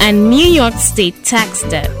IRS and New York State tax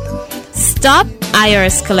debt. Stop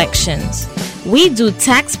IRS collections. We do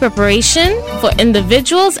tax preparation for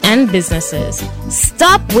individuals and businesses.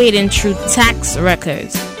 Stop wading through tax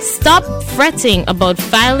records. Stop fretting about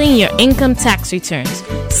filing your income tax returns.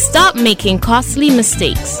 Stop making costly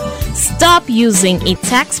mistakes. Stop using a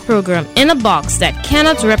tax program in a box that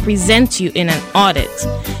cannot represent you in an audit.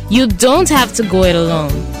 You don't have to go it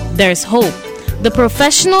alone. There's hope. The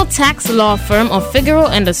professional tax law firm of Figaro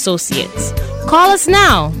and Associates. Call us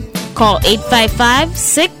now. Call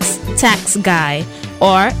 855-6-TAX-GUY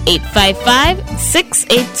or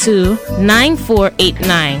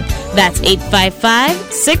 855-682-9489. That's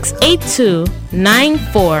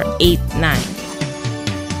 855-682-9489.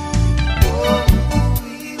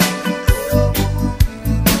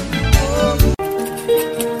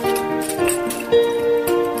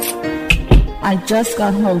 I just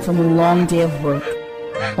got home from a long day of work,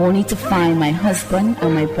 only to find my husband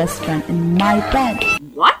and my best friend in my bed.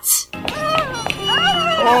 What?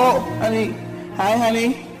 Oh, honey. Hi,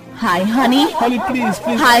 honey. Hi, honey. Honey, please.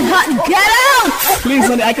 Hi, honey. Get out! Please,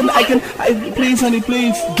 honey, please, honey,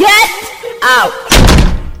 please. Get out!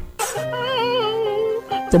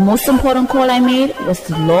 The most important call I made was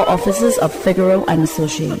to the law offices of Figaro and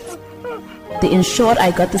Associates. They ensured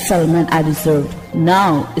I got the settlement I deserved.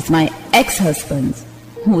 Now it's my ex-husband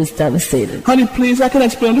who is devastated. Honey, please, I can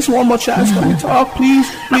explain this one more chance. Can we talk, please?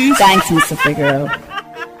 Thanks, Mr. Figaro.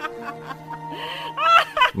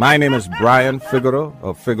 My name is Brian Figaro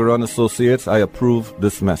of Figaro and Associates. I approve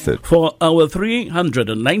this message. For our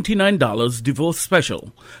 $399 divorce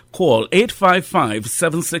special, call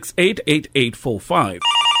 855-768-8845.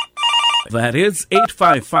 That is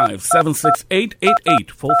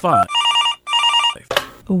 855-768-8845.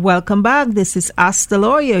 Welcome back. This is Ask the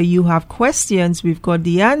Lawyer. You have questions, we've got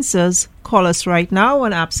the answers. Call us right now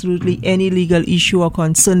on absolutely any legal issue or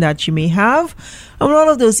concern that you may have. And one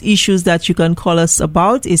of those issues that you can call us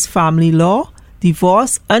about is family law,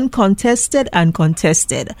 divorce, uncontested and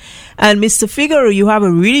contested. And Mr. Figaro, you have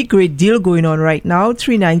a really great deal going on right now,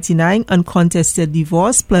 $399 uncontested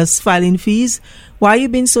divorce plus filing fees. Why you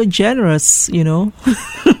been so generous,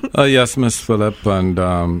 Yes, Miss Phillip, and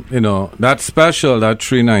that special, that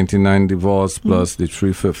 $399 divorce plus the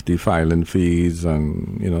 $350 filing fees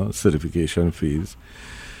and certification fees.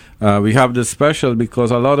 We have this special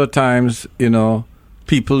because a lot of times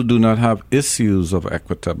people do not have issues of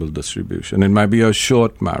equitable distribution. It might be a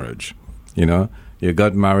short marriage. You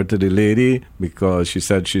got married to the lady because she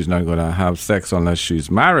said she's not going to have sex unless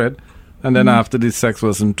she's married, and then after the sex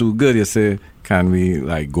wasn't too good, you say, can we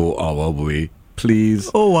go our way,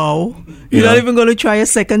 please? Oh, wow. You're not even going to try a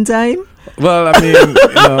second time? Well, I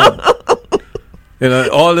mean,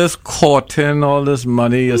 all this courting, all this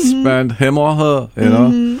money you spend, him or her,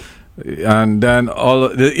 and then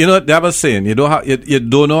they have a saying, you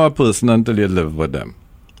don't know a person until you live with them.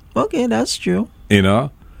 Okay, that's true.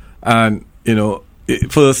 And,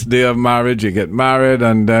 first day of marriage, you get married,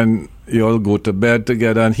 and then you all go to bed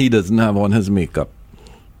together, and he doesn't have on his makeup.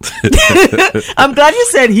 I'm glad you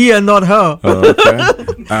said he and not her. Okay.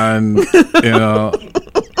 And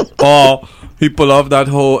or he pull off that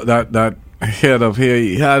head of hair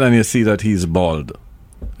he had, and you see that he's bald.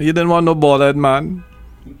 You didn't want no bald-head man,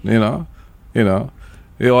 you know.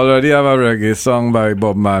 You already have a reggae song by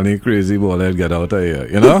Bob Marley, Crazy Bald-head, Get Out of Here,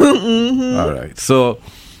 you know. Mm-hmm. All right. So,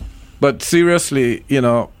 but seriously, you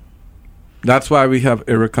know, that's why we have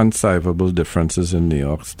irreconcilable differences in New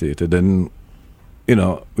York State. It didn't, you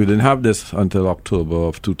know, we didn't have this until October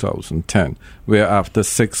of 2010, where after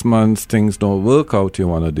 6 months things don't work out, you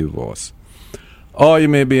want a divorce. Or you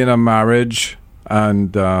may be in a marriage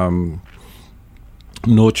and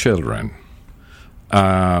no children.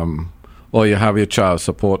 Or you have your child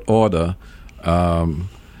support order,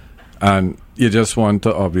 and you just want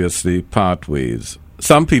to obviously part ways.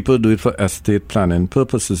 Some people do it for estate planning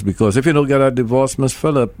purposes, because if you don't get a divorce, Ms.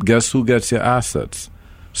 Phillip, guess who gets your assets?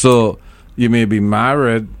 So you may be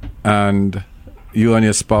married and you and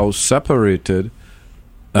your spouse separated,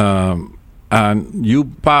 and you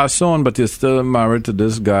pass on, but you're still married to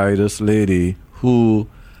this guy, this lady, who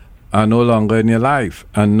are no longer in your life.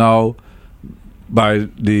 And now, by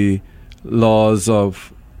the laws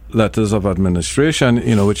of letters of administration,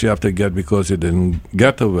 you know, which you have to get because you didn't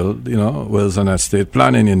get a will, you know, wills and estate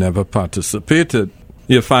planning, you never participated,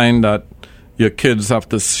 you find that your kids have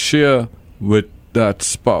to share with that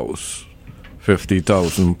spouse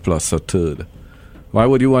 50,000 plus a third. Why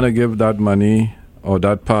would you want to give that money or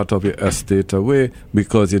that part of your estate away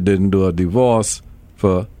because you didn't do a divorce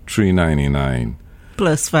for $399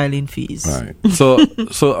 plus filing fees? Right.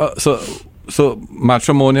 So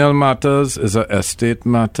matrimonial matters is an estate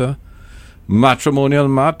matter. Matrimonial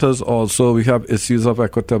matters also, we have issues of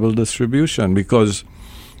equitable distribution, because,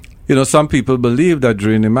 you know, some people believe that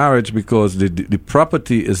during the marriage, because the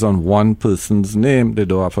property is on one person's name, they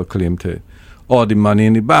don't have a claim to it. Or the money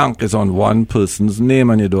in the bank is on one person's name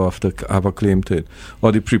and you don't have to have a claim to it.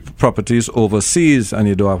 Or the property is overseas and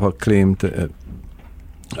you don't have a claim to it.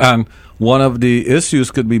 And one of the issues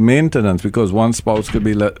could be maintenance, because one spouse could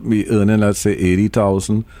be earning, let's say,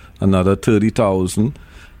 $80,000, another $30,000.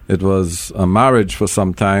 It was a marriage for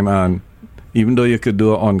some time, and even though you could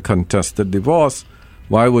do an uncontested divorce,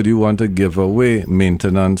 why would you want to give away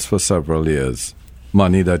maintenance for several years?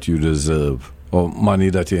 Money that you deserve, or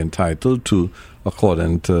money that you're entitled to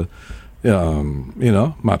according to,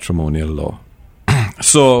 matrimonial law.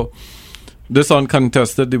 So this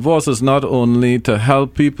uncontested divorce is not only to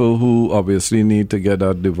help people who obviously need to get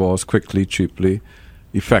that divorce quickly, cheaply,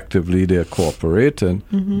 effectively, they're cooperating,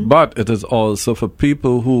 but it is also for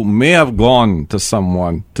people who may have gone to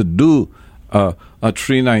someone to do a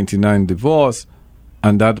 $399 divorce,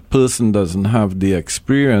 and that person doesn't have the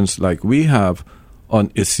experience like we have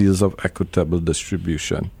on issues of equitable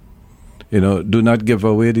distribution. You know, do not give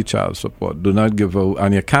away the child support. Do not give away,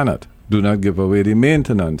 and you cannot. Do not give away the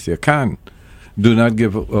maintenance. You can. Do not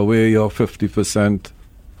give away your 50%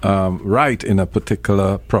 right in a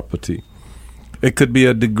particular property. It could be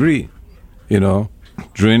a degree. You know,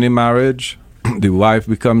 during the marriage, the wife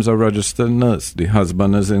becomes a registered nurse. The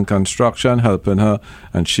husband is in construction helping her,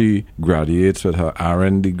 and she graduates with her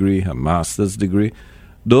RN degree, her master's degree.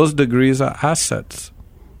 Those degrees are assets.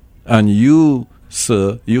 And you,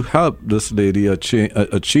 sir, you help this lady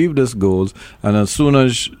achieve these goals, and as soon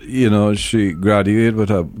as she graduated with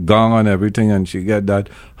her gown and everything, and she get that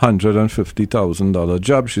 $150,000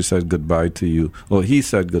 job, she said goodbye to you, or he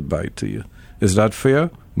said goodbye to you. Is that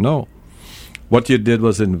fair? No. What you did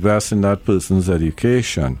was invest in that person's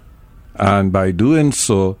education, and by doing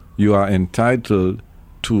so, you are entitled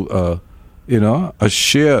to a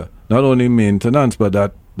share, not only maintenance, but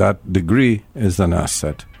that degree is an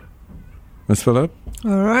asset. Ms. Phillip?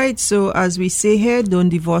 All right. So as we say here, don't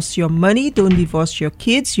divorce your money. Don't divorce your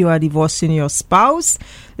kids. You are divorcing your spouse.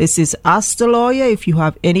 This is Ask the Lawyer. If you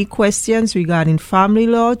have any questions regarding family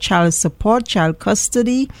law, child support, child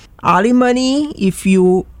custody, alimony, if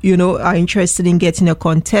you are interested in getting a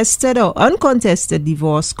contested or uncontested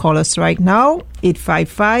divorce, call us right now,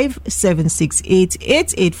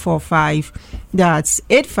 855-768-8845. That's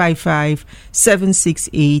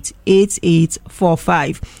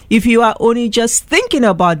 855-768-8845. If you are only just thinking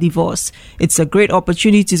about divorce, it's a great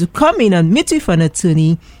opportunity to come in and meet with an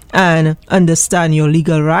attorney and understand your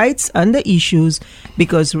legal rights and the issues,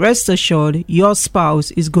 because rest assured your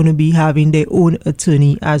spouse is going to be having their own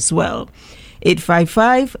attorney as well.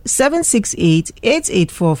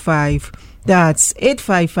 855-768-8845. That's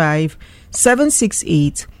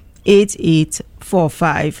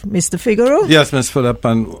 855-768-8845. Mr. Figaro? Yes, Ms. Phillip,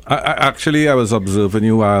 and I was observing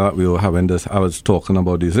you while we were having this. I was talking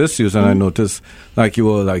about these issues, and I noticed like you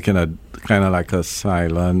were like in a kind of like a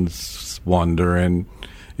silence, wondering.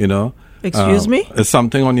 Excuse me? Is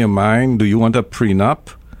something on your mind? Do you want a prenup,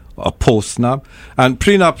 a postnup? And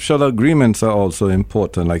prenuptial agreements are also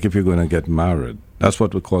important, like if you're going to get married. That's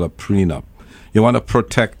what we call a prenup. You want to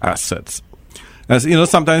protect assets. As you know,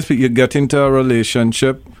 sometimes you get into a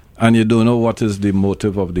relationship and you don't know what is the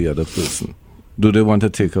motive of the other person. Do they want to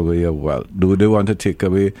take away your wealth? Do they want to take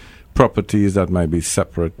away properties that might be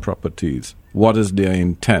separate properties? What is their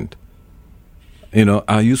intent? You know,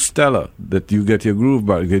 are you stellar that you get your groove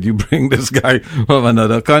back? That you bring this guy from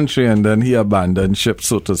another country and then he abandons ship,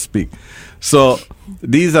 so to speak. So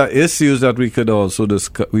these are issues that we could also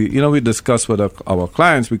discuss. We discuss with our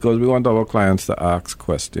clients because we want our clients to ask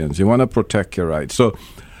questions. You want to protect your rights. So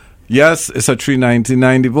yes, it's a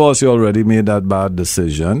 399 divorce. You already made that bad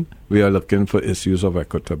decision. We are looking for issues of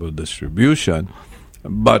equitable distribution.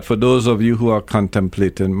 But for those of you who are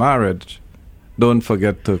contemplating marriage, don't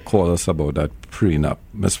forget to call us about that prenup.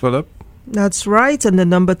 Ms. Phillip? That's right. And the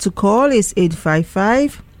number to call is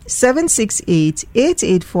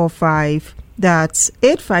 855-768-8845. That's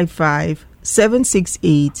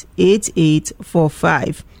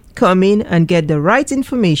 855-768-8845. Come in and get the right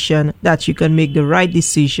information that you can make the right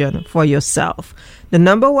decision for yourself. The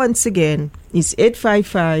number once again is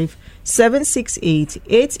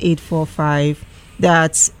 855-768-8845.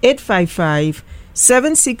 That's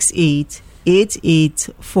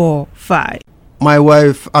 855-768-8845. My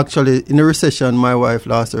wife, actually, in the recession, my wife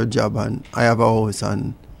lost her job and I have a house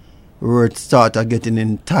and we started getting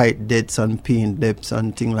in tight debts and paying debts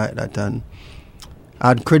and things like that. And I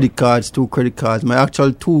had credit cards, 2 credit cards. My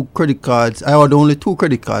actual 2 credit cards, I had only 2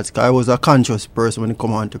 credit cards because I was a conscious person when it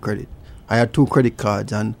come on to credit. I had 2 credit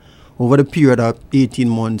cards and over the period of 18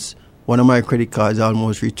 months, one of my credit cards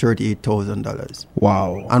almost reached $38,000.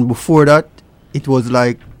 Wow. And before that, it was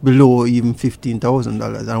like below even $15,000. And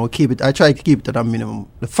I try to keep it at a minimum.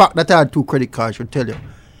 The fact that I had 2 credit cards should tell you.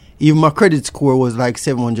 Even my credit score was like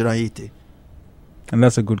 780. And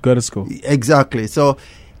that's a good credit score. Exactly. So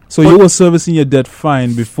you were servicing your debt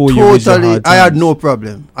fine before you reached the hard times. I had no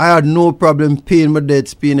problem. I had no problem paying my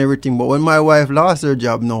debts, paying everything. But when my wife lost her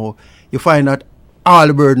job now, you find that all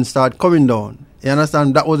the burdens start coming down. You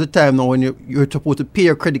understand? That was the time now when you're supposed to pay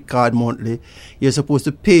your credit card monthly. You're supposed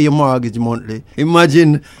to pay your mortgage monthly.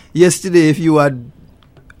 Imagine yesterday if you had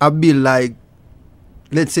a bill like,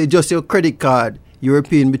 let's say just your credit card, you were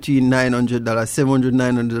paying between $900, $700,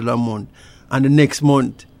 $900 a month. And the next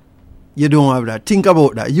month, you don't have that. Think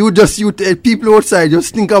about that. People outside,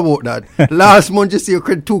 just think about that. Last month, you see your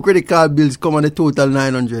 2 credit card bills come on a total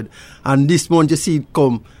 $900. And this month, you see it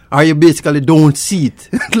come. Or you basically don't see it.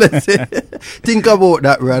 Let's say, think about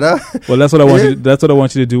that, brother. Well, that's what I want. That's what I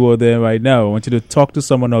want you to do out there right now. I want you to talk to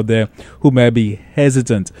someone out there who may be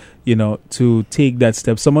hesitant, to take that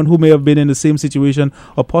step. Someone who may have been in the same situation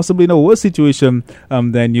or possibly in a worse situation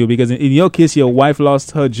than you. Because in your case, your wife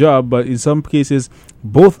lost her job, but in some cases,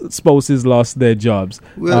 both spouses lost their jobs.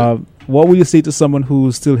 Well, what will you say to someone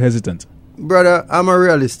who's still hesitant? Brother, I'm a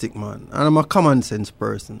realistic man and I'm a common sense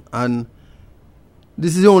person, and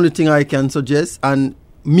this is the only thing I can suggest. And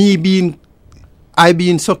being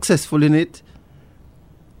successful in it,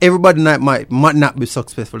 everybody might not be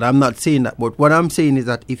successful. I'm not saying that. But what I'm saying is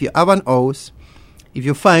that if you have an house, if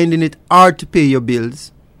you're finding it hard to pay your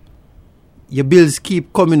bills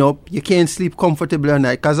keep coming up, you can't sleep comfortably at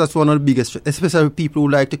night, because that's one of the biggest, especially people who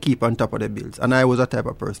like to keep on top of their bills. And I was a type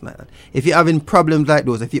of person like that. If you're having problems like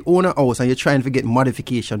those, if you own a house and you're trying to get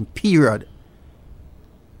modification, period,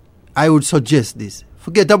 I would suggest this.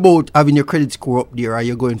 Forget about having your credit score up there or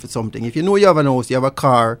you're going for something. If you know you have an house, you have a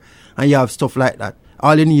car, and you have stuff like that,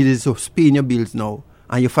 all you need is to pay your bills now,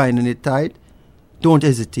 and you're finding it tight, don't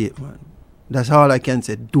hesitate, man. That's all I can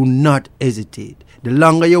say. Do not hesitate. The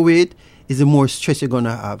longer you wait, is the more stress you're going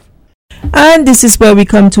to have. And this is where we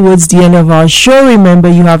come towards the end of our show. Remember,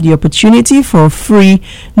 you have the opportunity for a free,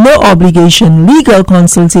 no obligation legal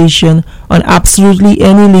consultation on absolutely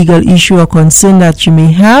any legal issue or concern that you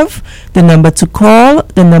may have. The number to call,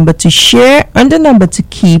 the number to share, and the number to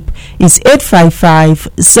keep is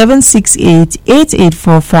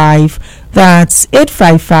 855-768-8845. That's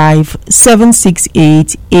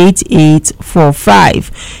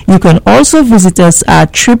 855-768-8845. You can also visit us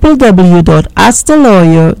at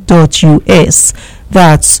www.askthelawyer.us.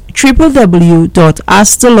 That's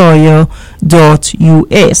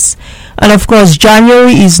www.askthelawyer.us. And of course,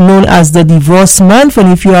 January is known as the divorce month, and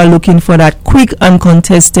if you are looking for that quick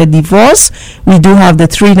uncontested divorce, we do have the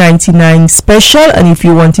 $399 special. And if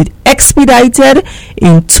you want it expedited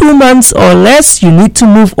in 2 months or less, you need to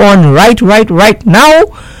move on right now.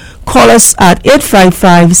 call us at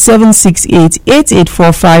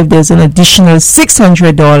 855-768-8845. There's an additional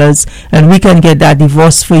 $600 and we can get that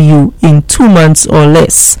divorce for you in 2 months or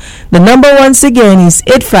less. The number once again is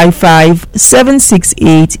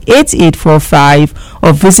 855-768-8845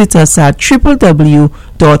 or visit us at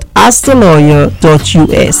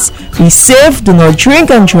www.askthelawyer.us. Be safe, do not drink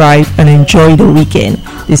and drive, and enjoy the weekend.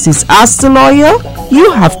 This is Ask the Lawyer.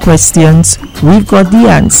 You have questions, we've got the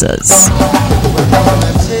answers.